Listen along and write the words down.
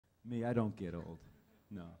Me, I don't get old.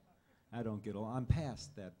 No, I don't get old. I'm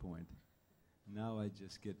past that point. Now I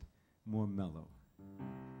just get more mellow.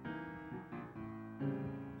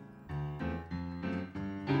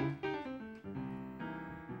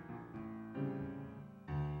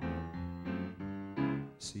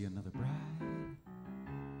 See another bride,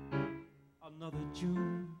 another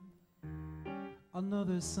June,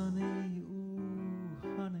 another sunny, ooh,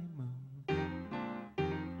 honeymoon,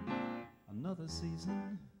 another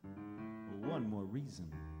season, one more reason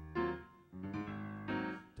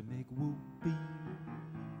to make whoopie,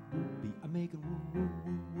 whoopie. I'm making whoop, whoop,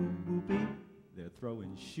 whoop, whoop, whoopie. They're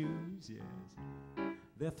throwing shoes, yes.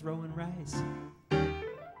 They're throwing rice.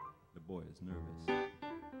 The boy is nervous.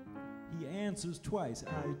 He answers twice.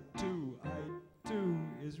 I do,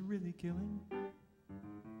 is really killing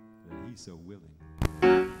that he's so willing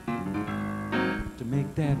to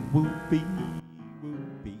make that whoopie,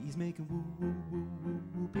 whoopie. He's making whoop, whoop, whoop,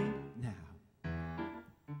 whoop, whoopie. Now,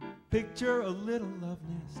 picture a little love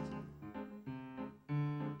nest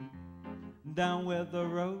down where the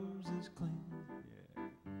roses cling.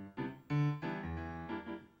 Yeah.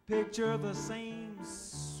 Picture the same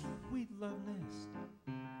sweet love nest.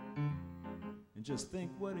 And just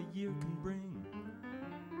think what a year can bring.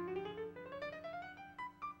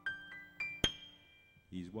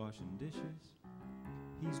 He's washing dishes.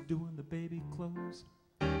 He's doing the baby clothes.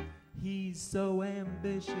 He's so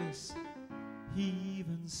ambitious. He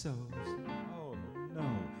even sews. Oh no,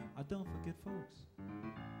 don't forget folks.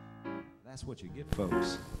 That's what you get,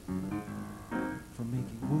 folks, for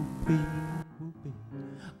making whoopie, whoopie.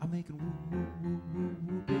 I'm making whoop, whoop, whoop,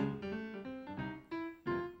 whoop, whoopie.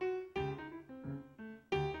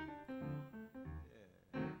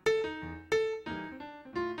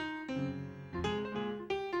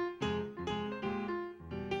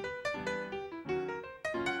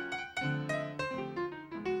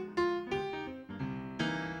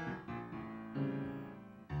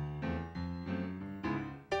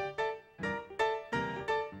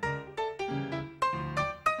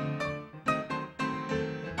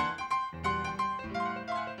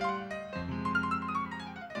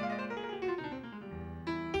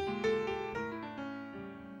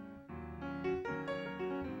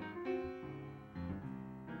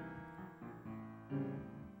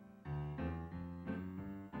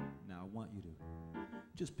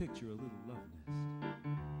 Just picture a little love nest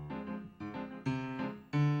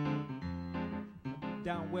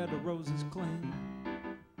down where the roses cling.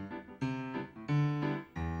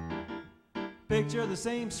 Picture the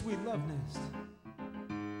same sweet love nest.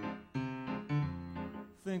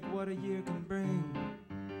 Think what a year can bring.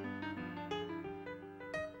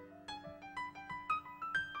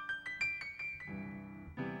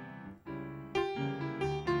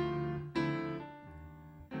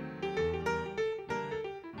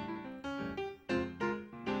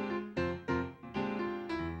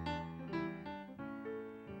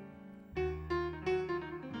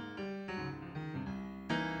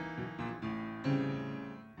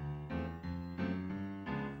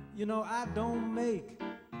 You know, I don't make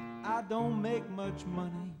much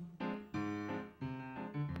money.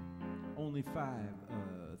 Only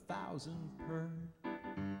 5,000 per.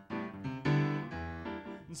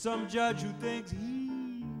 And some judge who thinks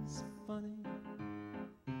he's funny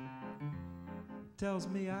tells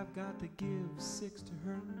me I've got to give 6 to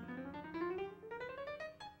her.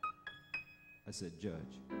 I said,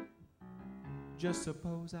 Judge, just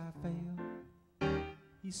suppose I fail.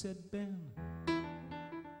 He said, Ben,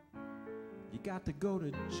 you got to go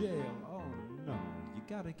to jail. Oh no, you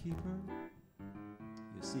got to keep her.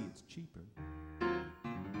 You see, it's cheaper.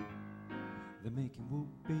 They're making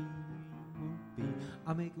whoopie, whoopie.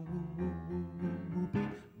 I'm making whoop, whoop, whoop, whoop,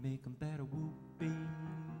 whoopie. Making that a whoopie,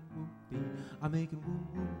 whoopie. I'm making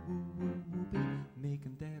whoop, whoop, whoop, whoop, whoopie.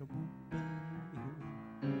 Making that a whoopie.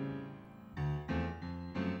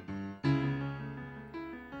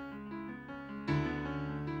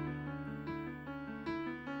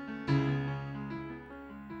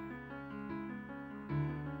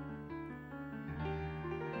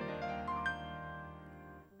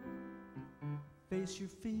 Face your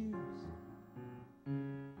fears.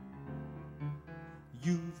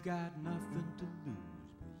 You've got nothing to lose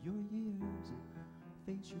but your years.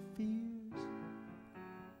 Face your fears.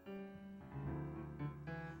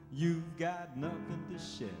 You've got nothing to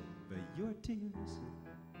shed but your tears.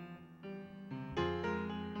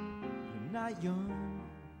 You're not young,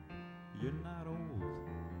 you're not old,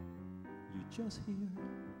 you're just here.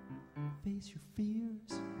 Face your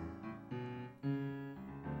fears.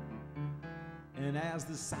 And as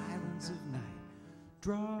the silence of night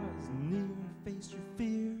draws near, face your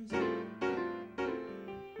fears.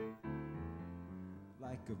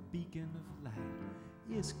 a beacon of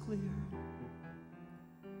light is clear.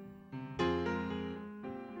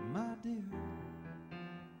 My dear,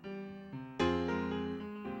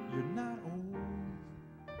 you're not old.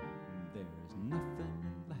 There's nothing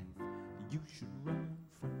in life you should run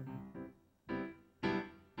from.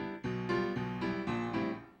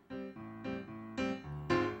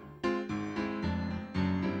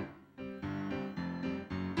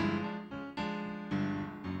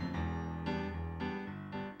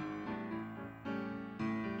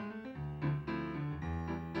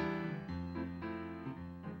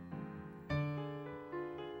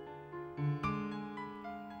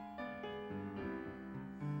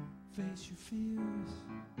 Face your fears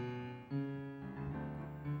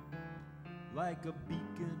like a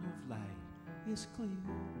beacon of light is clear.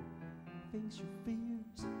 Face your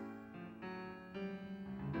fears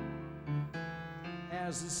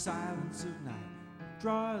as the silence of night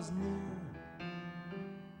draws near.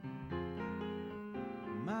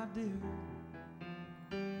 My dear,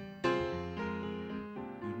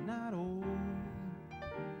 you're not old.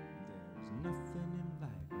 There's nothing in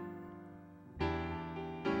life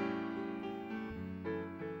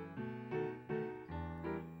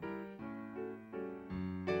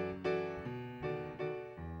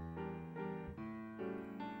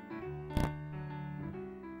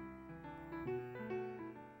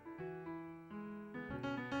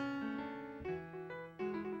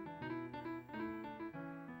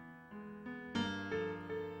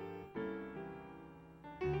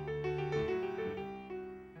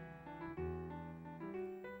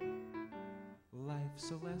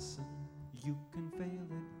Life's a lesson, you can fail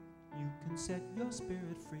it. You can set your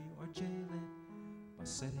spirit free or jail it. But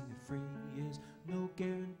setting it free is no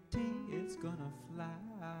guarantee it's gonna fly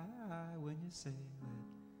when you sail it.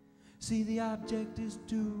 See, the object is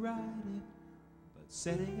to ride it, but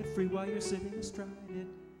setting it free while you're sitting astride it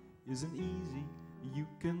isn't easy. You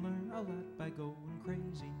can learn a lot by going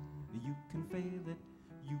crazy. You can fail it,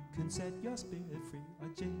 you can set your spirit free or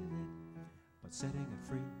jail it. But setting it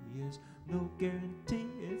free is no guarantee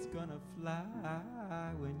it's gonna fly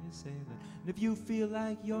when you sail it. And if you feel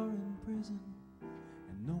like you're in prison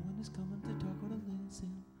and no one is coming to talk or to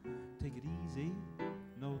listen, take it easy.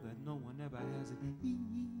 Know that no one ever has it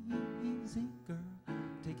easy, girl.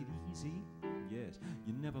 Take it easy. Yes,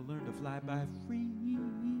 you never learn to fly by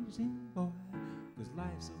freezing, boy. 'Cause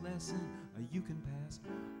life's a lesson you can pass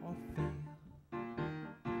or fail.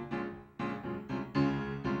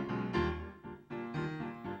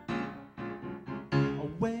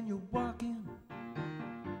 When you're walking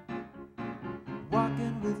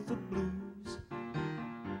with the blues,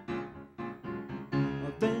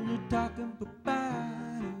 well, then you're talking about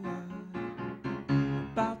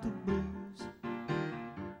the blues.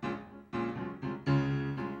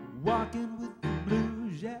 Walking with the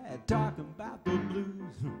blues, yeah, talking about the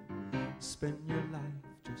blues. Spend your life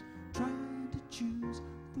just trying to choose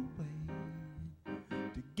the way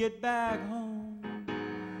to get back home.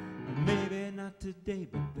 Maybe not today,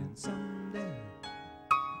 but then someday.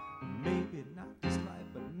 Maybe not this life,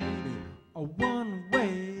 but maybe a one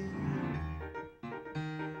way.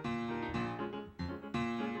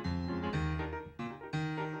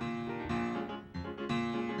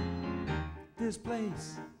 This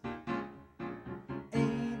place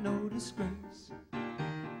ain't no disgrace.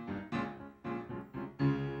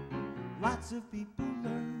 Lots of people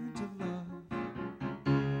learn to love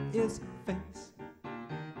its face.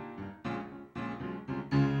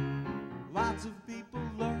 Lots of people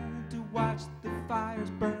learn to watch the fires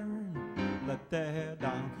burn, let their hair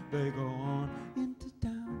down, they go on into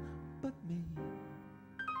town. But me,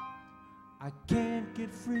 I can't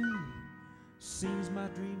get free. Seems my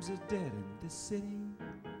dreams are dead in this city.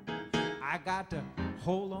 I got to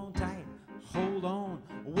hold on tight, hold on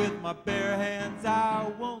with my bare hands.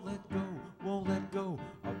 I won't let go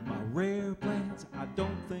of my rare plans. I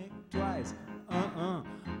don't think twice,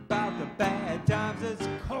 about the bad times. It's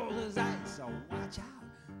cold as ice, so watch out.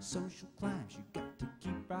 Social climbs, you got to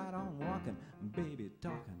keep right on walking. Baby,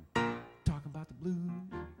 talking about the blues.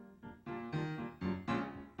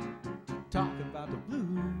 Talking about the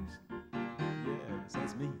blues. Yes,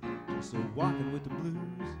 that's me. So walking with the blues.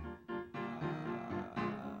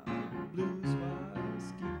 Blues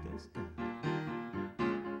was keep us going.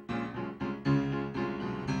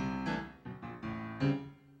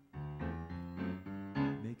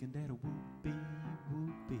 Making that a whoopie,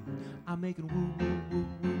 whoopie. I'm making woo, woo, woo,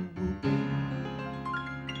 woo, whoopie.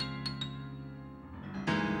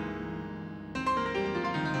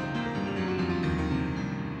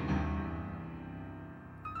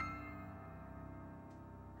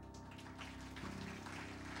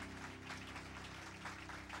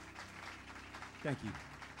 Thank you.